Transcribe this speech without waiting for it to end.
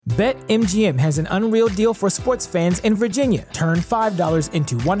BetMGM has an unreal deal for sports fans in Virginia. Turn $5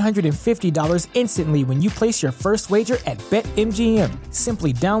 into $150 instantly when you place your first wager at BetMGM.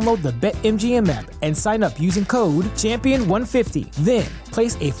 Simply download the BetMGM app and sign up using code Champion150. Then,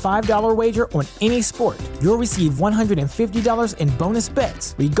 place a $5 wager on any sport. You'll receive $150 in bonus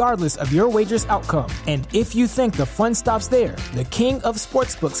bets, regardless of your wager's outcome. And if you think the fun stops there, the King of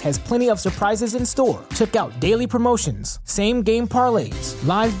Sportsbooks has plenty of surprises in store. Check out daily promotions, same-game parlays,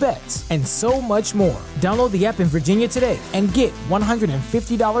 live bets, and so much more. Download the app in Virginia today and get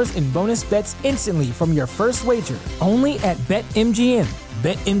 $150 in bonus bets instantly from your first wager. Only at BetMGM.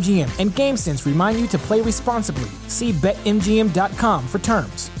 BetMGM and GameSense remind you to play responsibly. See BetMGM.com for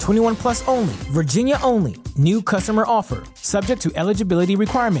terms. 21 plus only. Virginia only. New customer offer. Subject to eligibility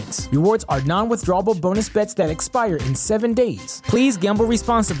requirements. Rewards are non-withdrawable bonus bets that expire in 7 days. Please gamble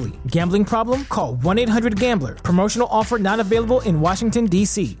responsibly. Gambling problem? Call 1-800-GAMBLER. Promotional offer not available in Washington,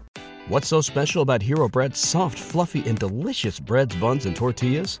 D.C. What's so special about Hero Bread's soft, fluffy, and delicious breads, buns, and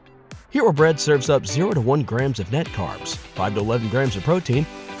tortillas? Hero Bread serves up 0 to 1 grams of net carbs, 5 to 11 grams of protein,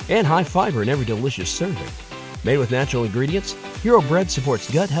 and high fiber in every delicious serving. Made with natural ingredients, Hero Bread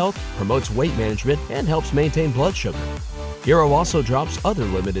supports gut health, promotes weight management, and helps maintain blood sugar. Hero also drops other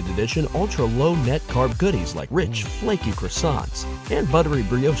limited edition ultra-low net carb goodies like rich, flaky croissants and buttery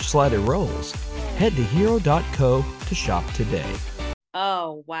brioche slider rolls. Head to hero.co to shop today.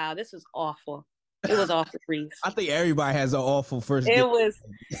 Oh, wow. This is awful. It was awful, Reese. I think everybody has an awful first gig. It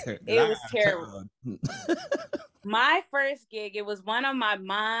was terrible. My first gig, it was one of my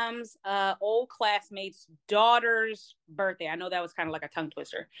mom's old classmates' daughter's birthday. I know that was kind of like a tongue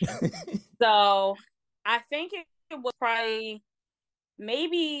twister. So I think it was probably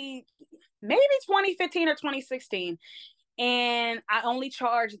maybe 2015 or 2016. And I only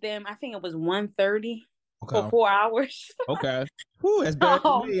charged them, I think it was $130 for 4 hours. Okay. Whew, that's better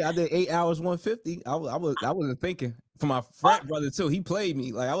than me. I did 8 hours, $150. I wasn't thinking. For my frat brother too, he played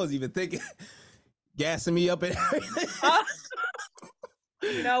me. Like I wasn't even thinking, gassing me up and everything.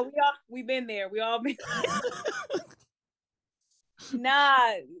 You know, we've been there. We all been there.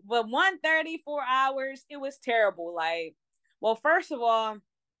 Nah, but 130, 4 hours, it was terrible. Like, well, first of all,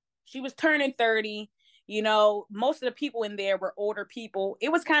 she was turning 30. You know, most of the people in there were older people.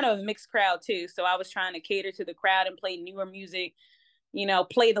 It was kind of a mixed crowd too. So I was trying to cater to the crowd and play newer music, you know,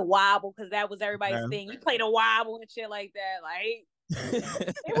 play the wobble because that was everybody's thing. You play the wobble and shit like that. Like,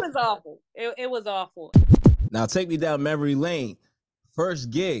 it was awful. It was awful. Now take me down memory lane. First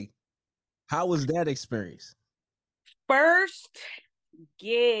gig. How was that experience? First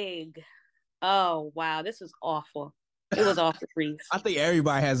gig. Oh, wow. This was awful. It was awful, Reese. I think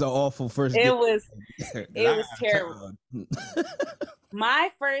everybody has an awful first gig. It was terrible. My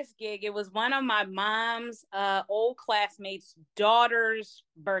first gig, it was one of my mom's old classmates' daughter's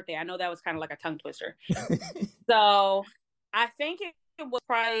birthday. I know that was kind of like a tongue twister. So I think it was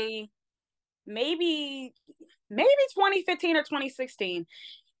probably maybe 2015 or 2016.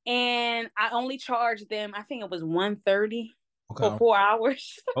 And I only charged them, I think it was $130 for 4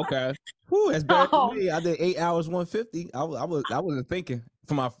 hours. Okay. Whew, that's better than me. I did 8 hours, $150. I wasn't thinking.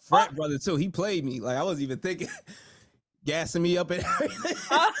 For my frat brother too, he played me. Like I wasn't even thinking, gassing me up and everything.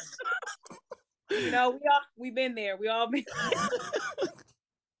 You know, we've been there. We all been there.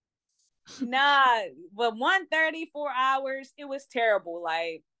 Nah, but 130, 4 hours, it was terrible.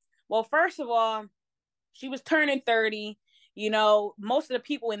 Like, well, first of all, she was turning 30. You know, most of the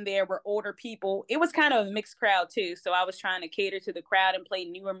people in there were older people. It was kind of a mixed crowd too. So I was trying to cater to the crowd and play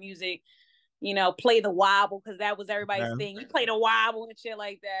newer music, you know, play the wobble because that was everybody's thing. You play the wobble and shit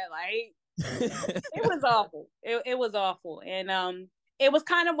like that. Like, it was awful. It was awful. And it was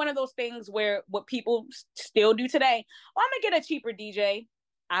kind of one of those things where what people still do today. Oh, I'm going to get a cheaper DJ.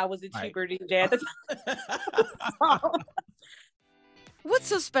 I was a cheaper DJ at the time. What's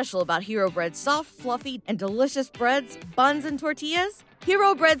so special about Hero Bread's soft, fluffy, and delicious breads, buns, and tortillas?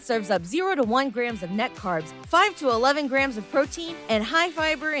 Hero Bread serves up 0 to 1 grams of net carbs, 5 to 11 grams of protein, and high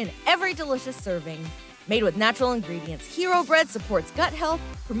fiber in every delicious serving. Made with natural ingredients, Hero Bread supports gut health,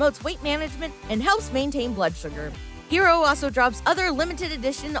 promotes weight management, and helps maintain blood sugar. Hero also drops other limited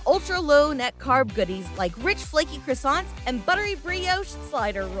edition ultra-low net carb goodies like rich flaky croissants and buttery brioche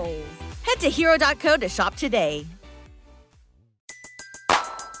slider rolls. Head to hero.co to shop today.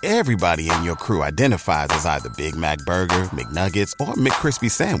 Everybody in your crew identifies as either Big Mac Burger, McNuggets, or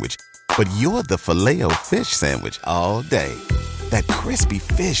McCrispy Sandwich. But you're the Filet-O-Fish Sandwich all day. That crispy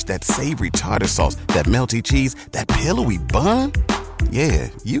fish, that savory tartar sauce, that melty cheese, that pillowy bun. Yeah,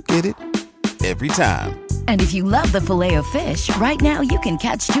 you get it. Every time. And if you love the Filet-O-Fish, right now you can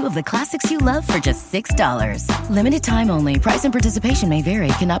catch two of the classics you love for just $6. Limited time only. Price and participation may vary.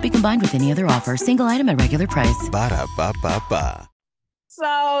 Cannot be combined with any other offer. Single item at regular price. Ba-da-ba-ba-ba.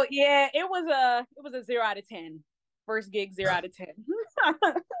 So yeah, it was a 0 out of 10. First gig, 0 out of 10.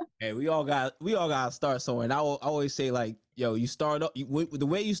 Hey, we all got to start somewhere. And I always say, like, yo, you start off the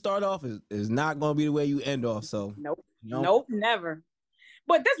way you start off is not going to be the way you end off. So nope, you know? Nope, never.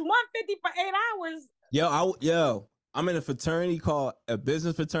 But this 150 for 8 hours. I'm in a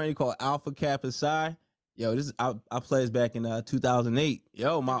business fraternity called Alpha Kappa Psi. Yo, I pledged back in 2008.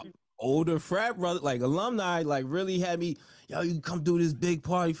 Yo, my older frat brother, like alumni, like really had me. Yo, you come do this big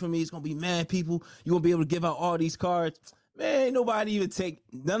party for me. It's gonna be mad people. You gonna be able to give out all these cards. Man, ain't nobody even take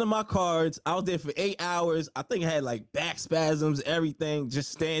none of my cards. I was there for 8 hours. I think I had like back spasms, everything,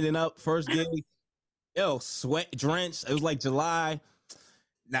 just standing up. First gig. Yo, sweat drenched. It was like July.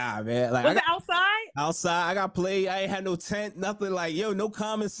 Nah, man. Like, was it outside? Outside. I got played. I ain't had no tent, nothing. Like, yo, no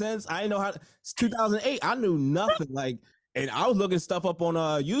common sense. I didn't know how. It's 2008. I knew nothing. Like, and I was looking stuff up on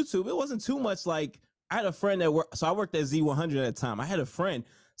YouTube. It wasn't too much. Like, I had a friend that worked. So I worked at Z100 at the time. I had a friend.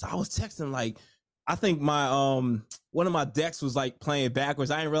 So I was texting, like, I think my one of my decks was like playing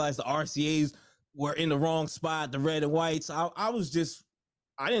backwards. I didn't realize the RCAs were in the wrong spot, the red and whites.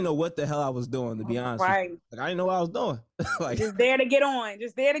 I didn't know what the hell I was doing, to be honest. Right. Like, I didn't know what I was doing. Like, just there to get on.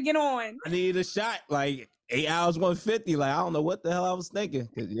 I needed a shot. Like 8 hours, 150. Like, I don't know what the hell I was thinking.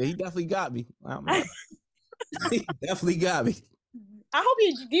 He definitely got me. He definitely got me. I hope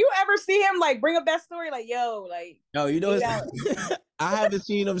do you ever see him like bring up that story? Like, yo, like. No, you know, I haven't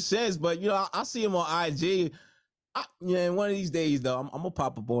seen him since, but you know, I see him on IG. Yeah, one of these days though, I'm gonna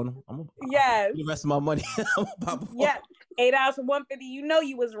pop up on him. Yes. The rest of my money. I'm gonna pop up. Yeah, 8 hours for 150. You know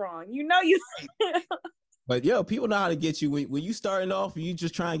you was wrong. You know you. But yo, people know how to get you when you starting off. You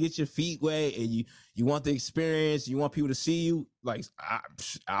just try and get your feet wet, and you want the experience. You want people to see you. Like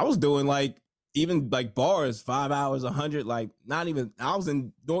I was doing like even like bars, 5 hours, 100. Like not even. I was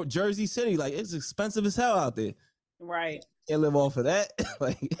in Jersey City. Like it's expensive as hell out there. Right. Can't live off of that.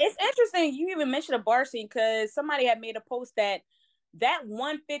 Like, it's interesting you even mentioned a bar scene because somebody had made a post that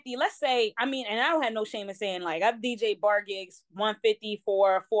 150, let's say, I mean, and I don't have no shame in saying like I've DJ bar gigs 150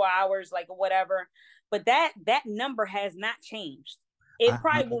 for 4 hours, like or whatever, but that number has not changed. It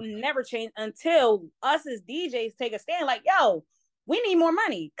probably will never change until us as DJs take a stand like, yo, we need more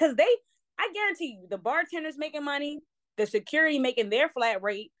money because I guarantee you the bartenders making money, the security making their flat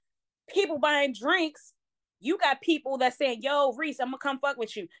rate, people buying drinks. You got people that saying, yo, Reese, I'm gonna come fuck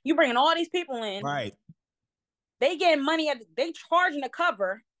with you. You bringing all these people in. Right. They getting money, they charging the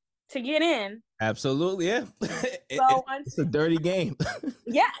cover to get in. Absolutely, yeah. So it's a dirty game.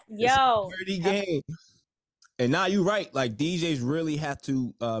 Yeah, yo. Dirty game. And now you're right. Like DJs really have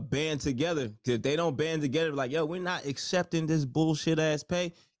to band together. Because if they don't band together, like, yo, we're not accepting this bullshit ass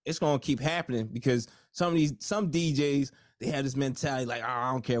pay, it's gonna keep happening because some DJs, they have this mentality like, oh,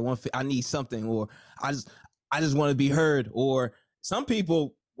 I don't care, I need something, or I just want to be heard. Or some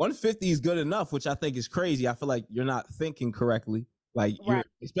people, 150 is good enough, which I think is crazy. I feel like you're not thinking correctly. Like, right.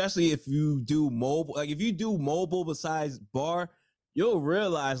 Especially if you do mobile. Like, if you do mobile besides bar, you'll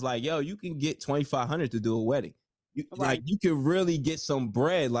realize, like, yo, you can get 2,500 to do a wedding. Like, you can really get some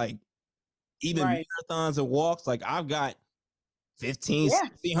bread. Like, even marathons and walks. Like, I've got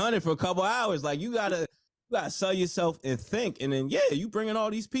 1,600 for a couple hours. Like, you gotta sell yourself and think. And then, you bringing all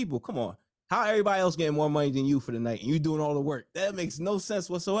these people. Come on. How everybody else getting more money than you for the night and you doing all the work? That makes no sense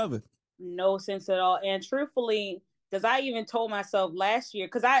whatsoever. No sense at all. And truthfully, because I even told myself last year,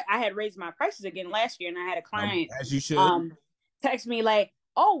 because I had raised my prices again last year, and I had a client as you should text me like,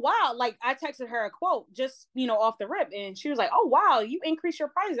 oh wow, like I texted her a quote just off the rip, and she was like, oh wow, you increased your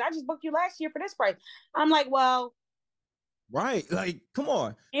prices. I just booked you last year for this price. I'm like, well, right, like come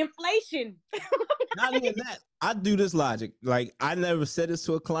on, inflation. Not even that. I do this logic. Like, I never said this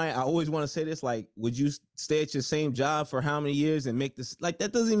to a client. I always want to say this. Like, would you stay at your same job for how many years and make this? Like,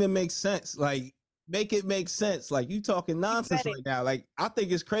 that doesn't even make sense. Like, make it make sense. Like, you talking nonsense right now. Like, I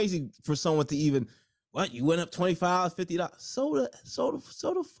think it's crazy for someone to even, what, you went up $25, $50. So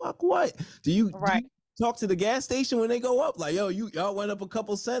the fuck what? Do you talk to the gas station when they go up? Like, yo, y'all went up a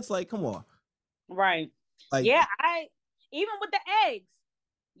couple cents. Like, come on. Right. Like, yeah, even with the eggs.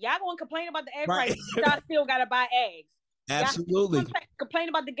 Y'all gonna complain about the egg price, y'all still gotta buy eggs. Absolutely. Complain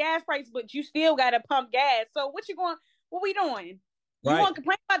about the gas price, but you still gotta pump gas. So what we doing? You want to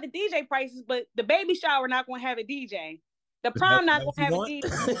complain about the DJ prices, but the baby shower not gonna have a DJ. The prom not gonna have a DJ.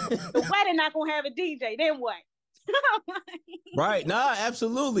 The wedding not gonna have a DJ. Then what? Right. Nah,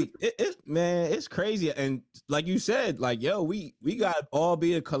 absolutely. Man, it's crazy. And like you said, like, yo, we got to all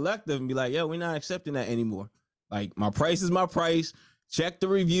be a collective and be like, yo, we're not accepting that anymore. Like, my price is my price. Check the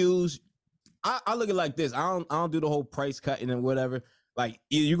reviews. I look at it like this. I don't do the whole price cutting and whatever. Like,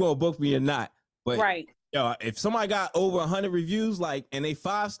 either you gonna book me or not. But right. Yo, if somebody got over 100 reviews, like, and they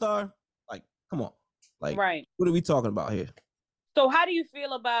 5-star, like, come on. Like, right. What are we talking about here? So how do you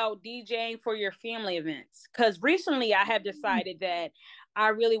feel about DJing for your family events? Because recently I have decided that I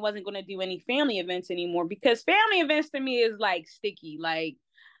really wasn't going to do any family events anymore, because family events to me is like sticky. Like,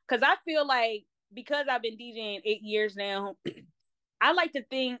 because I feel like, because I've been DJing 8 years now, I like to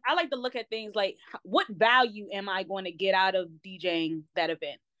look at things like, what value am I going to get out of DJing that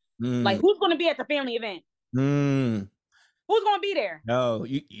event? Like, who's going to be at the family event? Who's going to be there? No,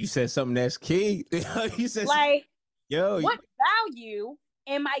 you said something that's key. You said, like, what value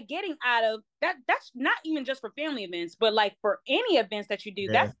am I getting out of that? That's not even just for family events, but like for any events that you do.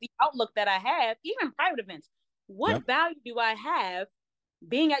 Yeah. That's the outlook that I have, even private events. What value do I have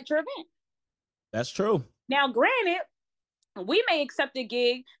being at your event? That's true. Now, granted, we may accept a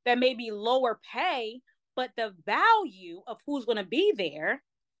gig that may be lower pay, but the value of who's going to be there.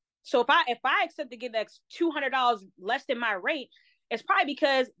 So if I accept a gig that's $200 less than my rate, it's probably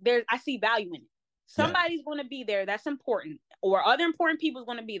because I see value in it. Somebody's going to be there. That's important. Or other important people is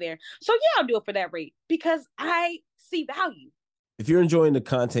going to be there. So yeah, I'll do it for that rate because I see value. If you're enjoying the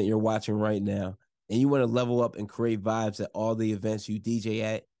content you're watching right now and you want to level up and create vibes at all the events you DJ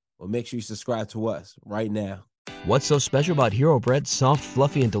at, well, make sure you subscribe to us right now. What's so special about Hero Bread's soft,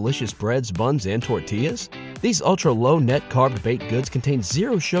 fluffy, and delicious breads, buns, and tortillas? These ultra-low net-carb baked goods contain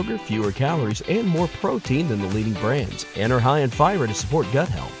zero sugar, fewer calories, and more protein than the leading brands, and are high in fiber to support gut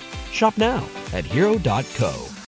health. Shop now at hero.co.